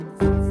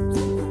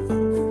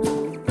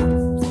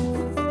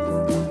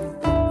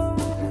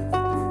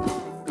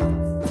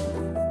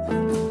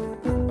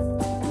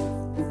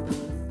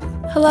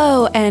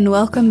and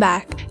welcome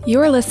back. You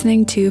are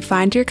listening to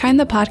Find Your Kind,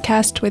 the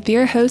podcast with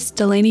your host,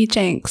 Delaney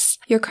Jenks.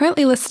 You're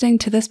currently listening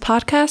to this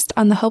podcast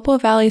on the Hopewell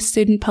Valley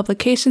Student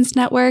Publications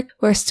Network,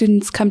 where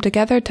students come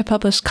together to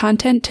publish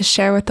content to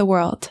share with the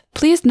world.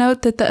 Please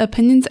note that the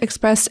opinions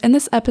expressed in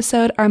this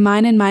episode are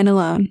mine and mine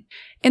alone.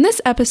 In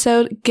this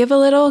episode, Give a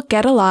Little,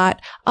 Get a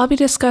Lot, I'll be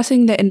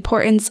discussing the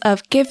importance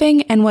of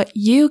giving and what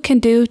you can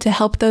do to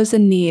help those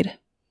in need.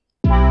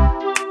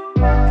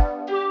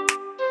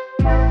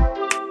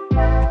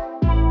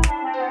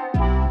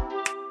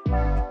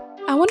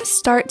 I want to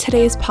start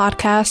today's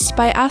podcast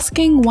by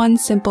asking one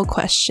simple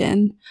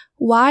question.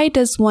 Why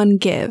does one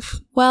give?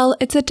 Well,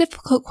 it's a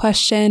difficult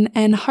question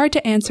and hard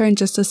to answer in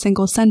just a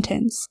single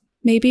sentence.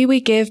 Maybe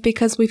we give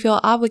because we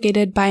feel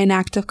obligated by an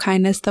act of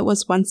kindness that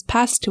was once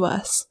passed to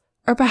us,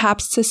 or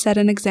perhaps to set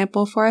an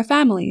example for our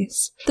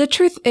families. The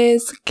truth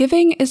is,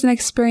 giving is an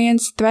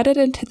experience threaded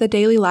into the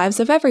daily lives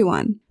of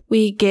everyone.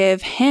 We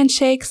give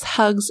handshakes,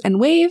 hugs, and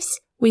waves.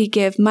 We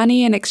give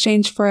money in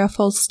exchange for a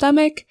full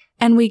stomach.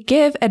 And we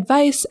give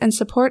advice and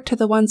support to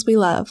the ones we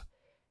love.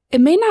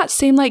 It may not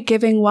seem like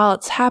giving while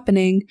it's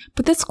happening,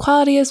 but this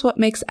quality is what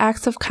makes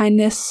acts of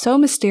kindness so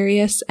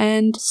mysterious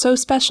and so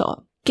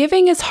special.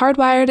 Giving is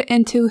hardwired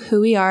into who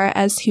we are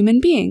as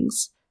human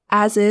beings,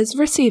 as is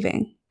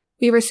receiving.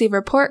 We receive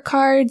report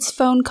cards,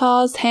 phone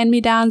calls,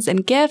 hand-me-downs,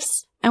 and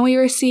gifts, and we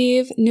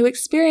receive new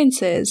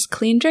experiences,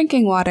 clean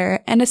drinking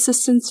water, and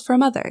assistance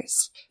from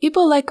others.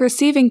 People like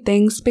receiving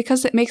things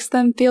because it makes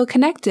them feel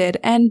connected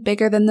and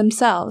bigger than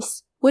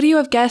themselves. Would you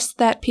have guessed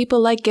that people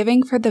like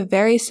giving for the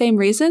very same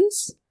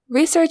reasons?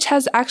 Research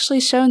has actually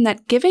shown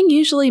that giving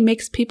usually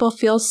makes people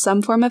feel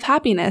some form of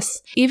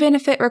happiness, even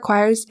if it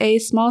requires a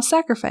small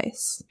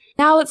sacrifice.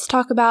 Now let's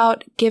talk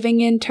about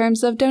giving in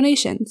terms of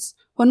donations.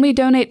 When we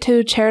donate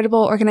to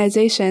charitable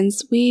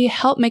organizations, we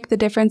help make the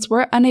difference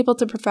we're unable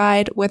to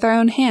provide with our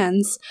own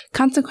hands.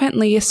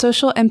 Consequently,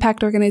 social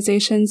impact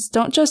organizations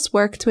don't just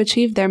work to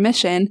achieve their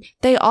mission,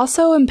 they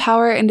also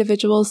empower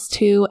individuals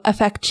to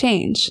affect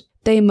change.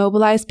 They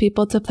mobilize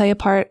people to play a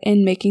part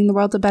in making the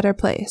world a better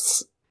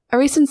place. A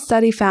recent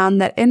study found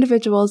that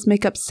individuals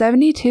make up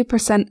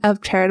 72%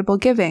 of charitable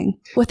giving.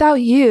 Without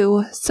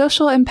you,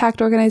 social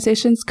impact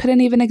organizations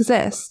couldn't even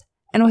exist.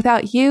 And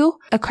without you,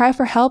 a cry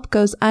for help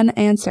goes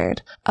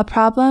unanswered. A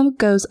problem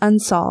goes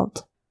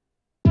unsolved.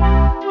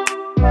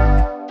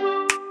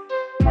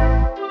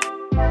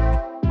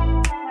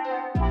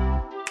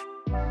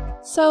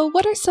 So,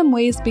 what are some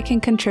ways we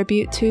can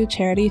contribute to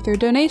charity through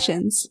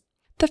donations?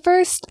 The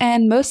first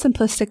and most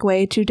simplistic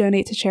way to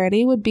donate to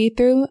charity would be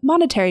through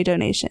monetary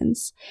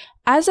donations.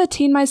 As a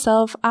teen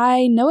myself,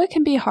 I know it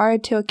can be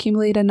hard to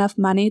accumulate enough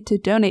money to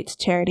donate to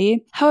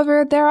charity.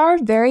 However, there are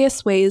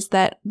various ways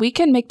that we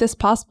can make this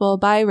possible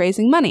by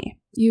raising money.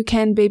 You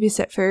can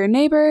babysit for your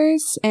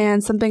neighbors,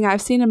 and something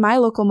I've seen in my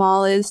local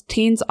mall is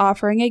teens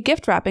offering a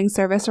gift wrapping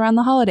service around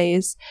the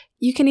holidays.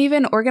 You can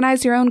even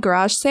organize your own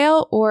garage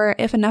sale, or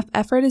if enough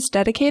effort is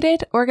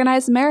dedicated,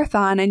 organize a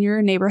marathon in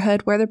your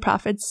neighborhood where the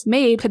profits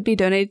made could be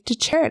donated to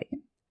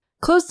charity.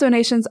 Closed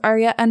donations are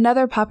yet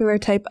another popular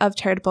type of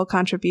charitable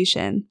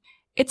contribution.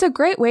 It's a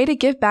great way to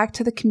give back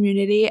to the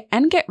community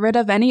and get rid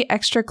of any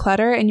extra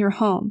clutter in your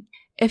home.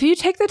 If you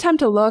take the time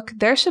to look,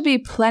 there should be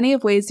plenty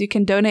of ways you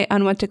can donate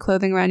unwanted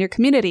clothing around your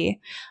community.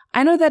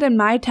 I know that in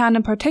my town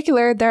in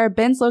particular, there are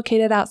bins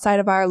located outside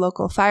of our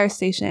local fire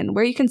station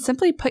where you can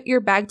simply put your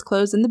bagged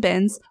clothes in the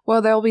bins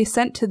where they'll be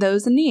sent to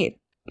those in need.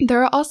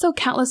 There are also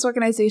countless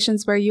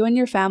organizations where you and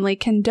your family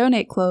can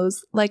donate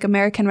clothes like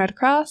American Red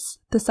Cross,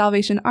 the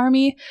Salvation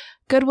Army,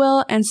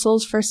 Goodwill, and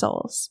Souls for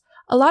Souls.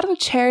 A lot of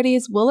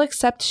charities will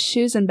accept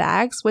shoes and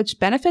bags, which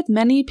benefit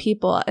many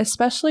people,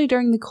 especially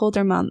during the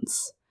colder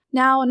months.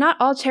 Now, not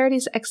all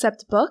charities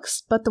accept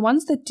books, but the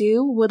ones that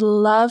do would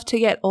love to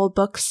get old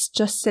books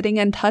just sitting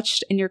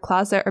untouched in your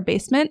closet or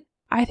basement.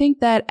 I think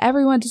that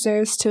everyone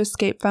deserves to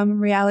escape from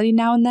reality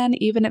now and then,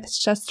 even if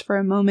it's just for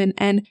a moment,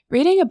 and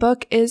reading a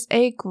book is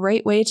a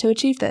great way to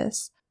achieve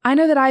this. I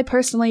know that I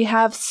personally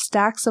have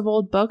stacks of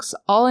old books,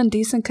 all in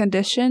decent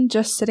condition,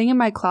 just sitting in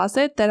my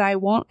closet that I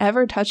won't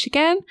ever touch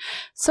again,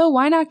 so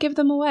why not give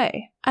them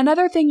away?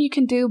 Another thing you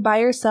can do by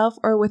yourself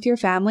or with your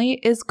family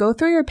is go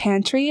through your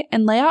pantry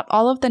and lay out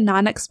all of the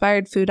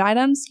non-expired food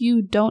items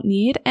you don't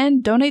need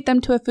and donate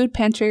them to a food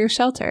pantry or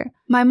shelter.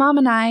 My mom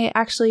and I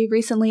actually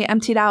recently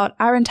emptied out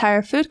our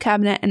entire food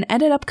cabinet and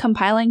ended up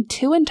compiling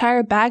 2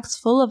 entire bags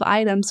full of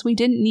items we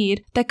didn't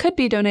need that could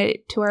be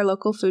donated to our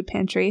local food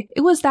pantry.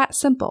 It was that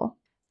simple.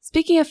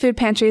 Speaking of food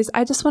pantries,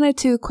 I just wanted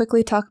to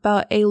quickly talk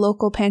about a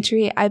local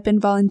pantry I've been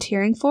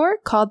volunteering for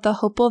called the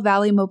Hopewell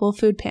Valley Mobile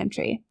Food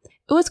Pantry.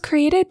 It was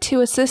created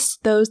to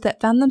assist those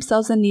that found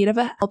themselves in need of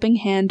a helping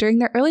hand during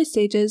the early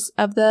stages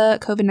of the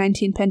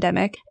COVID-19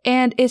 pandemic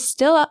and is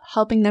still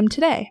helping them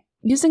today.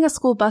 Using a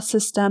school bus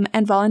system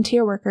and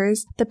volunteer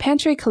workers, the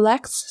pantry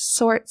collects,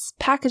 sorts,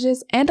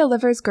 packages, and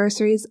delivers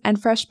groceries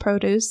and fresh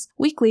produce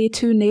weekly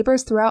to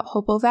neighbors throughout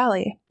Hopewell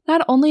Valley.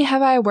 Not only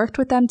have I worked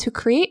with them to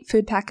create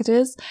food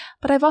packages,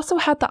 but I've also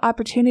had the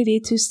opportunity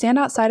to stand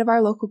outside of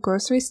our local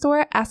grocery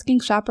store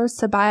asking shoppers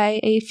to buy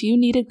a few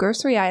needed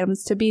grocery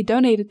items to be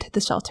donated to the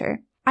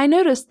shelter. I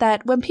noticed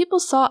that when people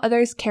saw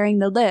others carrying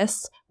the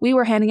lists we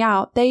were handing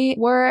out, they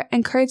were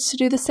encouraged to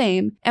do the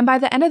same. And by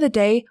the end of the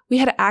day, we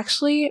had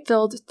actually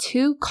filled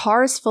 2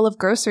 cars full of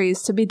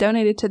groceries to be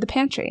donated to the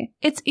pantry.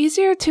 It's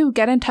easier to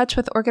get in touch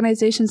with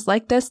organizations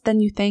like this than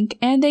you think,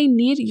 and they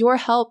need your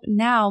help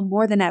now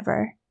more than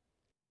ever.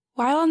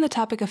 While on the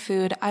topic of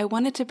food, I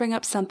wanted to bring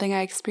up something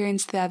I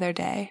experienced the other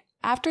day.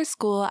 After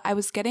school, I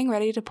was getting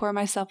ready to pour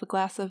myself a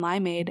glass of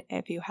limeade.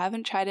 If you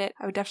haven't tried it,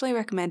 I would definitely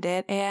recommend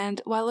it.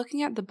 And while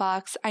looking at the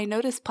box, I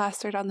noticed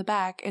plastered on the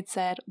back, it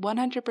said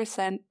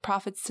 100%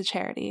 profits to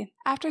charity.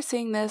 After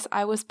seeing this,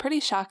 I was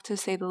pretty shocked to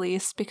say the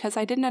least because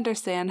I didn't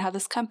understand how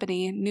this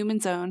company,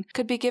 Newman's Own,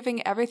 could be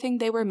giving everything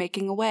they were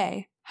making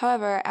away.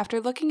 However, after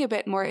looking a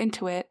bit more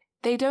into it,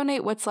 they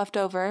donate what's left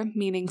over,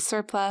 meaning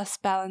surplus,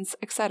 balance,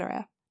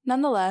 etc.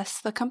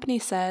 Nonetheless, the company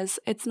says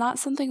it's not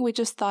something we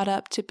just thought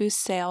up to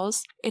boost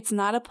sales, it's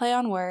not a play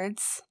on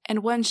words,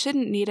 and one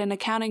shouldn't need an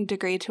accounting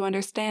degree to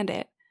understand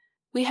it.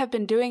 We have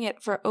been doing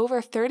it for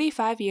over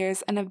 35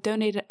 years and have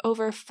donated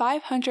over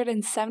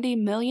 $570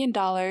 million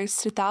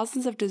to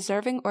thousands of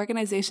deserving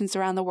organizations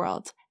around the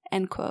world.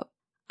 End quote.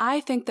 I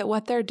think that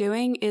what they're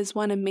doing is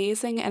one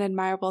amazing and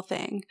admirable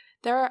thing.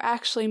 There are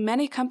actually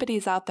many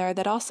companies out there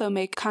that also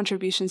make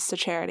contributions to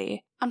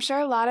charity. I'm sure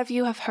a lot of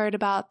you have heard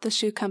about the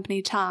shoe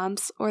company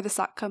Tom's or the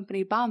sock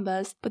company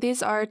Bombas, but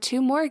these are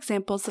 2 more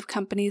examples of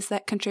companies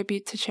that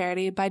contribute to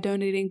charity by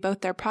donating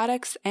both their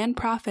products and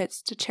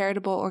profits to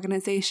charitable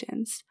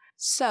organizations.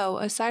 So,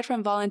 aside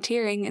from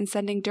volunteering and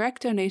sending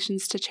direct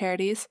donations to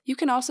charities, you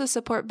can also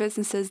support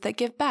businesses that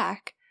give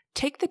back.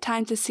 Take the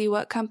time to see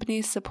what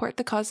companies support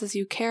the causes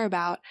you care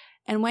about,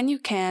 and when you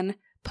can,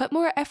 put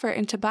more effort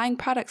into buying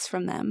products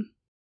from them.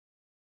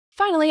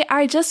 Finally,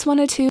 I just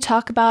wanted to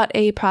talk about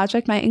a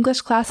project my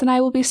English class and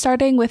I will be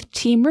starting with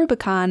Team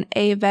Rubicon,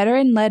 a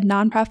veteran-led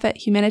nonprofit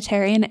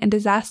humanitarian and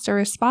disaster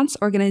response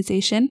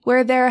organization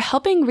where they're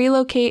helping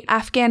relocate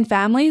Afghan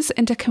families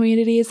into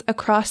communities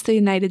across the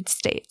United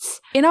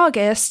States. In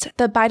August,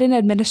 the Biden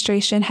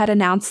administration had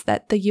announced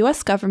that the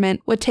U.S.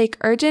 government would take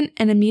urgent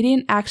and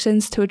immediate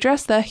actions to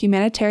address the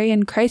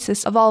humanitarian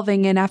crisis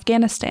evolving in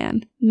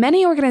Afghanistan.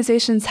 Many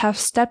organizations have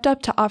stepped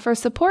up to offer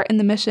support in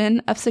the mission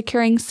of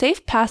securing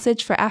safe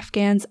passage for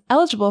Afghans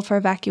eligible for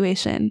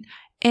evacuation,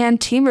 and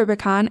Team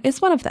Rubicon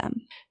is one of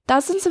them.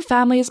 Thousands of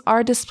families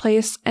are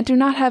displaced and do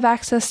not have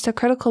access to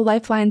critical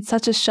lifelines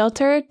such as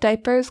shelter,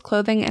 diapers,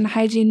 clothing, and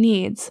hygiene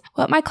needs.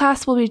 What my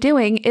class will be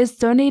doing is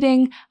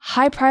donating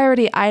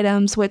high-priority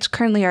items, which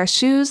currently are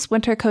shoes,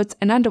 winter coats,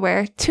 and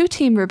underwear, to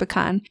Team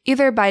Rubicon,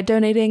 either by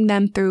donating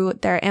them through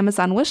their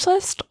Amazon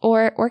wishlist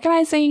or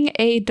organizing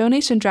a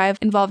donation drive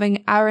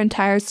involving our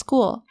entire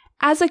school.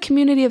 As a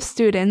community of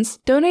students,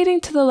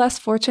 donating to the less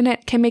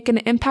fortunate can make an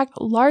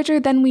impact larger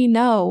than we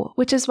know,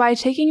 which is why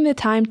taking the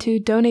time to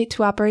donate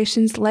to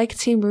operations like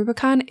Team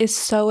Rubicon is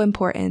so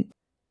important.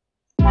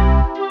 Though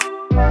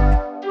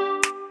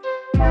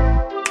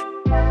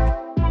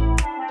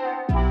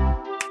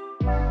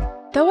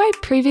I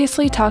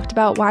previously talked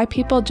about why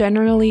people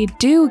generally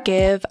do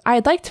give,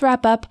 I'd like to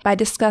wrap up by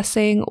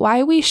discussing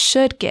why we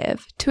should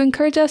give to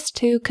encourage us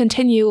to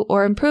continue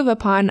or improve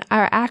upon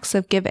our acts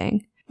of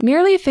giving.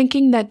 Merely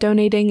thinking that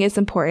donating is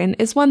important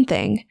is one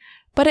thing,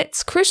 but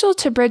it's crucial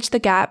to bridge the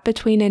gap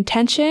between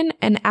intention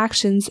and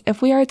actions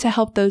if we are to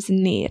help those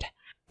in need.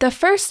 The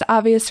first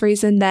obvious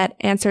reason that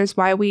answers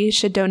why we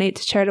should donate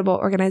to charitable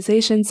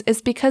organizations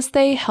is because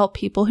they help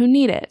people who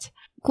need it.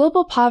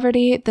 Global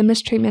poverty, the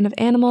mistreatment of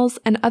animals,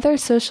 and other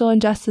social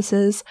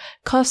injustices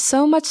cause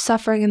so much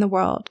suffering in the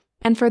world,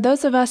 and for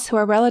those of us who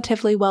are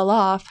relatively well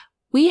off,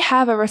 we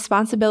have a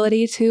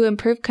responsibility to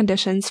improve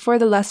conditions for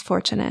the less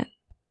fortunate.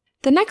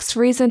 The next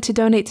reason to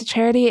donate to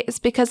charity is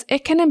because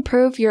it can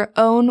improve your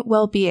own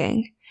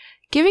well-being.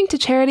 Giving to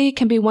charity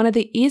can be one of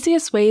the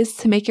easiest ways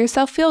to make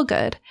yourself feel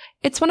good.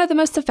 It's one of the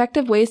most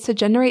effective ways to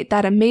generate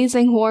that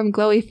amazing, warm,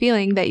 glowy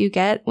feeling that you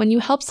get when you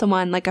help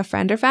someone like a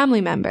friend or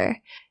family member.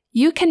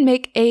 You can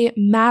make a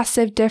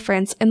massive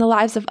difference in the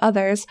lives of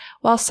others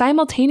while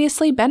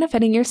simultaneously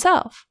benefiting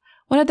yourself.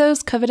 One of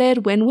those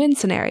coveted win-win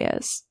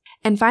scenarios.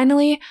 And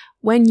finally,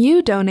 when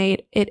you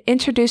donate, it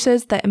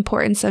introduces the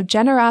importance of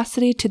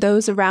generosity to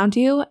those around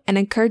you and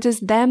encourages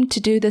them to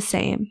do the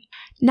same.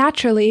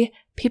 Naturally,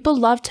 people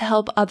love to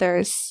help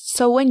others,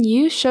 so when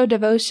you show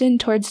devotion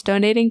towards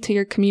donating to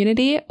your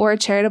community or a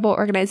charitable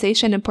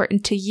organization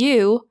important to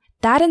you,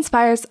 that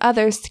inspires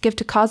others to give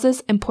to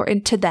causes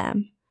important to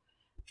them.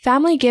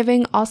 Family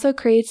giving also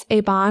creates a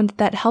bond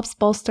that helps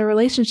bolster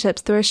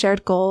relationships through a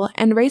shared goal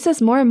and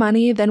raises more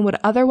money than would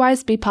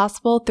otherwise be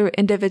possible through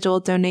individual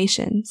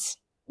donations.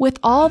 With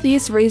all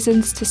these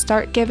reasons to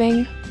start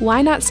giving,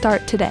 why not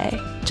start today?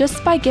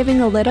 Just by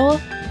giving a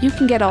little, you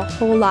can get a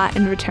whole lot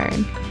in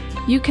return.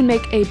 You can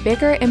make a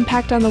bigger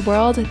impact on the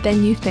world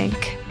than you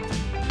think.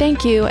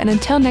 Thank you, and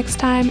until next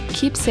time,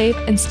 keep safe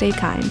and stay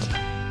kind.